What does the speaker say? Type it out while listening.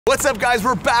What's up, guys?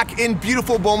 We're back in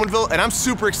beautiful Bowmanville, and I'm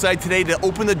super excited today to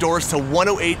open the doors to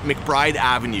 108 McBride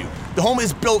Avenue. The home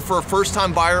is built for a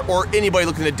first-time buyer or anybody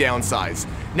looking to downsize.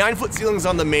 9-foot ceilings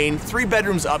on the main, 3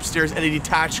 bedrooms upstairs, and a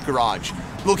detached garage.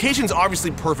 The location's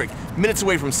obviously perfect, minutes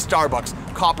away from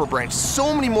Starbucks, Copper Branch,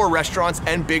 so many more restaurants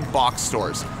and big box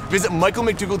stores. Visit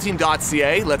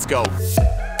michaelmcdougallteam.ca. Let's go.